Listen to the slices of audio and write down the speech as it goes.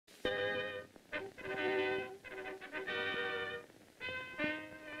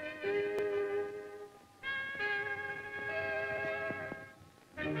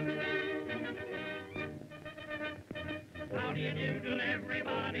doodle,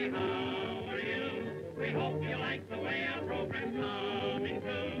 everybody, how are you? We hope you like the way our program's coming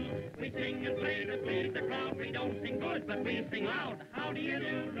through. We sing and play to please the crowd. We don't sing good, but we sing loud. How do you do?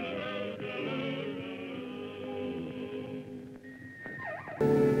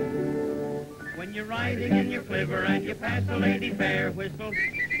 When you're riding in your flivver and you pass a lady fair, whistle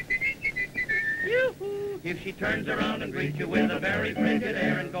Yoo-hoo! If she turns around and greets you with a very frigid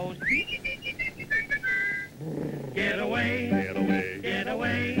air and goes, get away, get away, get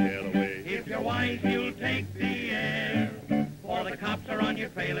away, get away. If you're wise, you'll take the air. For the cops are on your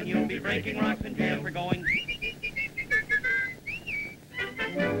trail and you'll be breaking rocks in jail for going.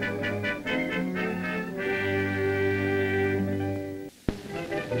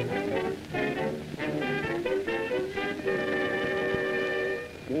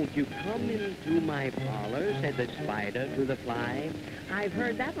 Won't you come into my parlor, said the spider to the fly. I've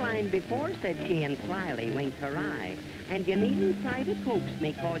heard that line before, said she, and slyly winked her eye. And you needn't try to coax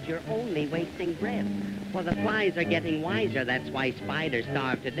me, 'cause you're only wasting breath. For the flies are getting wiser, that's why spiders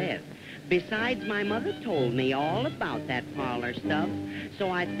starve to death. Besides, my mother told me all about that parlor stuff,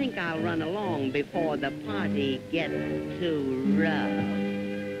 so I think I'll run along before the party gets too rough.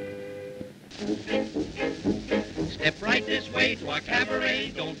 Step right this way to our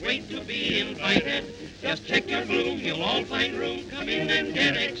cabaret, don't wait to be invited. Just check your bloom, you'll all find room, come in and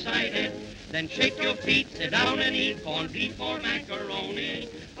get excited. Then shake your feet, sit down and eat corned beef or macaroni.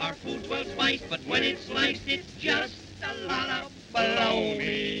 Our food's well spiced, but when it's sliced, it's just a lot of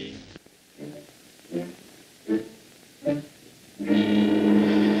baloney.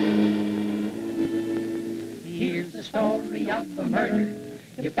 Here's the story of a murder,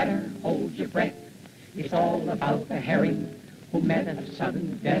 you better hold your breath. It's all about a herring who met a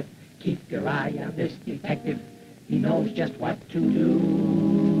sudden death. Keep your eye on this detective, he knows just what to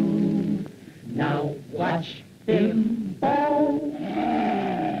do. Now watch him go.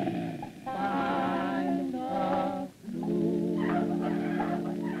 Find a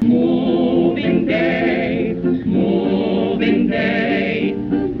clue. Moving day, moving day.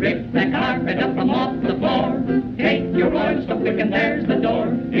 Rip the carpet up from off the floor. Take your oil so quick and there's the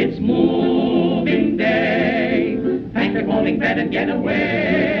door. It's moving day. Pack your folding bed and get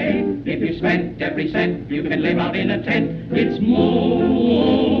away. If you spent every cent, you can live out in a tent. It's moving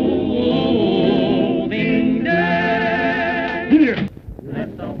day. Here.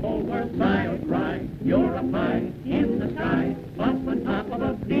 Let the whole world sigh or cry. You're a pie in the sky, up on top of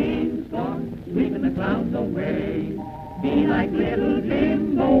a beanstalk, sweeping the clouds away. Be like little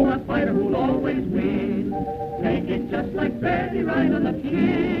Limbo, a fighter who'll always win. Take it just like Betty Ride on the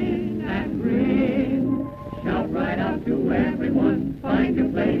king and grin. Shout right out to everyone, find your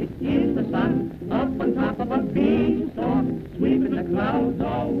place in the sun, up on top of a beanstalk, sweeping the clouds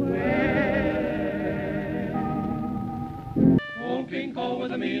away. Old King Cole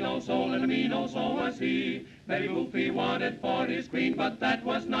was a mean old soul, and a mean old soul was he. Betty Boop he wanted for his queen, but that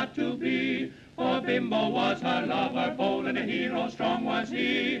was not to be. For Bimbo was her lover, bold and a hero strong was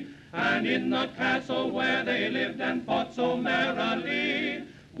he. And in the castle where they lived and fought so merrily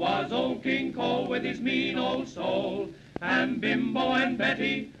was old King Cole with his mean old soul. And Bimbo and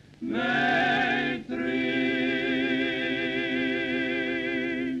Betty made three.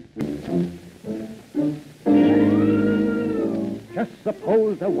 Just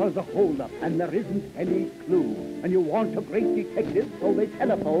suppose there was a holdup and there isn't any clue, and you want a great detective, so they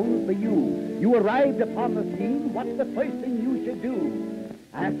telephone for you. You arrived upon the scene, what's the first thing you should do?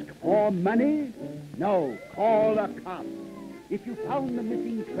 Ask for money? No, call a cop. If you found the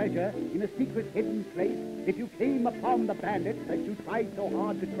missing treasure in a secret hidden place, if you came upon the bandits that you tried so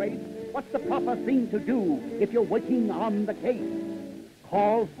hard to trace, what's the proper thing to do if you're working on the case?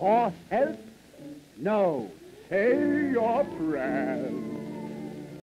 Call for help? No. Say your prayers.